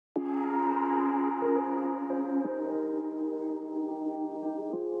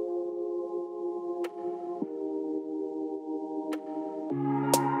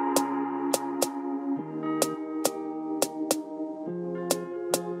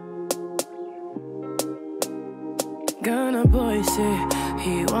Ghana boy say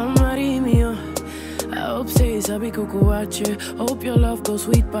he want marry me, oh. I hope say it's a big cuckoo watch it. Hope your love goes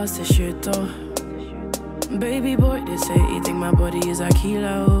sweet past the shit, oh. Baby boy, they say he think my body is a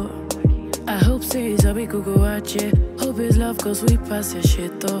killer, oh. I hope say it's a big cuckoo watch it. Hope his love goes sweet past the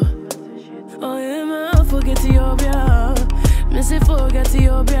shit, oh. Oh yeah, man, forget Ethiopia. Me say forget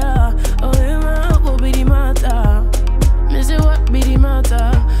Ethiopia. Oh yeah, man, what be the matter? Me say what be the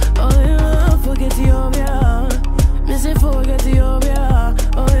matter? Oh yeah, man, forget Ethiopia. Me say forget Ethiopia.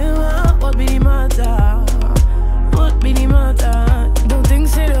 Oh yeah, man, what be the matter? What be the matter? Don't think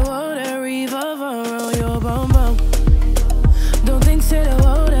say the world that revolve around your bum bum. Don't think say the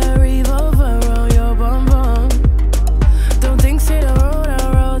world that revolve around your bum bum. Don't think say the world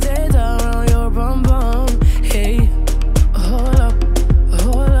that rotate around your bum bum. Hey, hold up,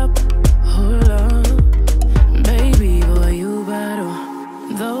 hold up, hold up. Baby boy, you battle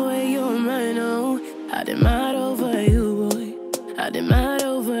the way you're mine, oh. I demand over you, boy. I demand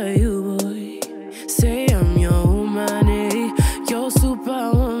over you, boy. Say I'm your woman, eh? Your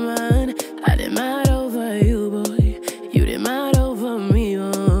superwoman. I demand over you, boy. You demand over me,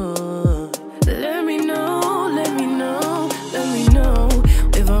 oh. Let me know, let me know, let me know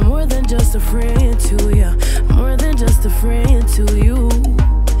if I'm more than just a friend to you. More than just a friend to you.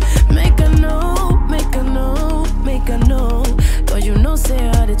 Make a know, make a know, make a know. Cause you know say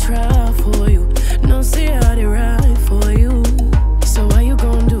I did try for you. No say I did ride for you. So why you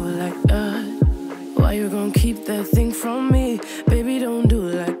gon' do it like that? Why you gon' keep that thing from me? Baby, don't do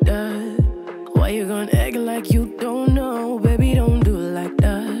it like that. Why you gon' act like you don't know? Baby, don't do it like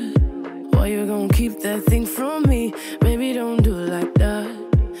that. Why you gon' keep that thing from me? Baby, don't do it like that.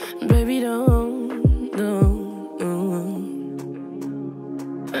 Baby, don't.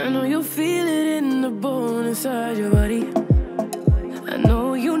 I know you feel it in the bone inside your body. I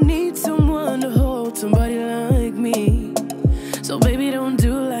know you need someone to hold, somebody like me. So baby, don't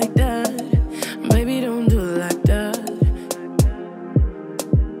do it like that. Baby, don't do it like that.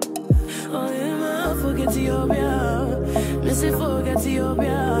 Oh yeah, man, forget Ethiopia. Me say forget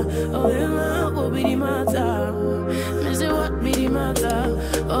Ethiopia. Oh yeah, man, what be the matter? Me say what be the matter?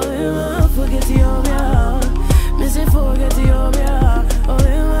 Oh yeah, man, forget Ethiopia. Me say forget Ethiopia. Oh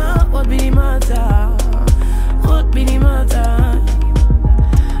yeah, man, what be the matter? What be the matter?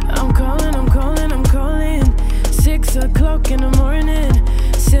 I'm calling, I'm calling, I'm calling. 6 o'clock in the morning.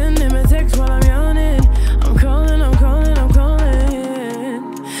 Send him a text while I'm yawning. I'm calling, I'm calling, I'm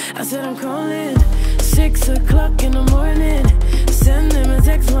calling. I said I'm calling. 6 o'clock in the morning. Send him a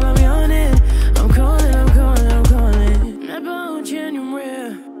text while I'm yawning. I'm calling, I'm calling, I'm calling. Me bon chenu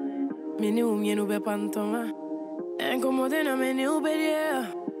mre. Me ni umyenu be pantoma. Enkomo dena me ni ubedia.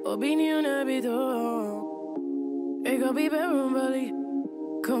 Obini unabito. Ego be berumbali.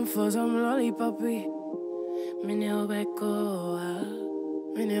 Come for some lollipoppy. Me ni ubeko.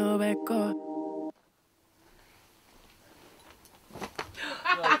 Me ni ubeko.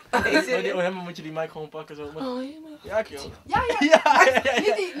 Helemaal moet je die mic gewoon pakken zo. Oh, ja, kill. Ja.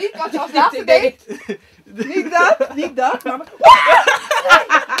 Niet wat je als laatste deed. Niet dat. Maar...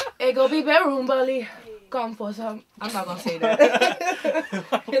 Ego be berumbali. Come for some. I'm not gonna say that.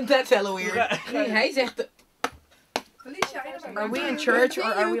 That's hella weird. Nee, hij zegt... Are we in church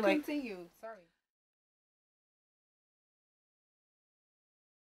or are we like...